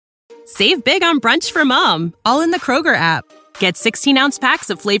Save big on brunch for mom, all in the Kroger app. Get 16-ounce packs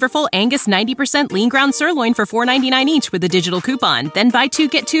of flavorful Angus 90% lean ground sirloin for $4.99 each with a digital coupon. Then buy 2,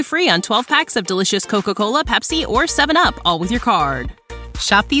 get 2 free on 12 packs of delicious Coca-Cola, Pepsi, or 7-Up, all with your card.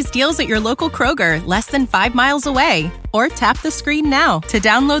 Shop these deals at your local Kroger, less than 5 miles away. Or tap the screen now to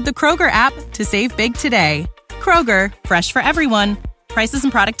download the Kroger app to save big today. Kroger, fresh for everyone. Prices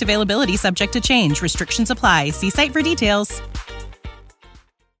and product availability subject to change. Restrictions apply. See site for details.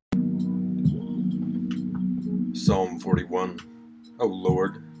 Psalm 41. O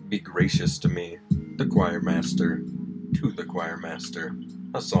Lord, be gracious to me, the choir master. To the choir master,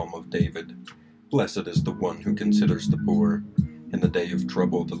 a psalm of David. Blessed is the one who considers the poor. In the day of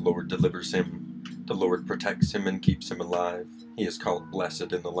trouble the Lord delivers him. The Lord protects him and keeps him alive. He is called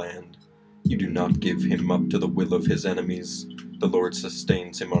blessed in the land. You do not give him up to the will of his enemies. The Lord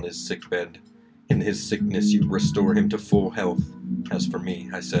sustains him on his sickbed. In his sickness you restore him to full health. As for me,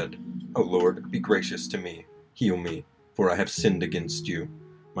 I said, O Lord, be gracious to me. Heal me, for I have sinned against you.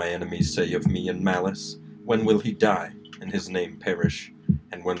 My enemies say of me in malice, when will he die, and his name perish?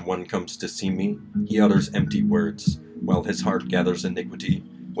 And when one comes to see me, he utters empty words, while his heart gathers iniquity.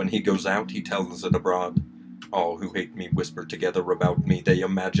 When he goes out, he tells it abroad. All who hate me whisper together about me. They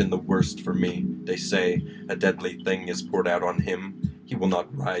imagine the worst for me. They say, a deadly thing is poured out on him. He will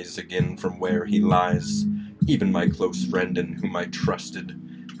not rise again from where he lies. Even my close friend in whom I trusted,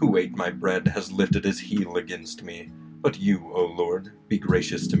 who ate my bread, has lifted his heel against me. But you, O Lord, be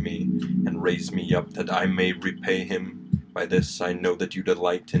gracious to me, and raise me up that I may repay him. By this I know that you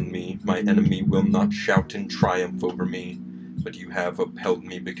delight in me. My enemy will not shout in triumph over me, but you have upheld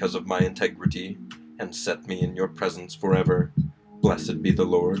me because of my integrity, and set me in your presence forever. Blessed be the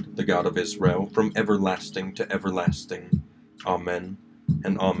Lord, the God of Israel, from everlasting to everlasting. Amen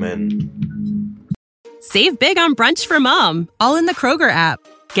and amen. Save big on brunch for mom, all in the Kroger app.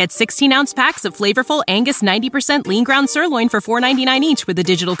 Get 16-ounce packs of flavorful Angus 90% lean ground sirloin for $4.99 each with a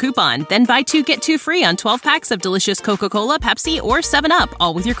digital coupon. Then buy 2, get 2 free on 12 packs of delicious Coca-Cola, Pepsi, or 7-Up,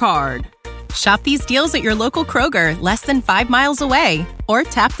 all with your card. Shop these deals at your local Kroger, less than 5 miles away. Or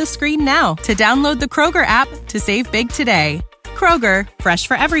tap the screen now to download the Kroger app to save big today. Kroger, fresh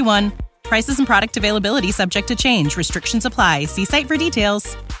for everyone. Prices and product availability subject to change. Restrictions apply. See site for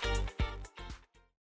details.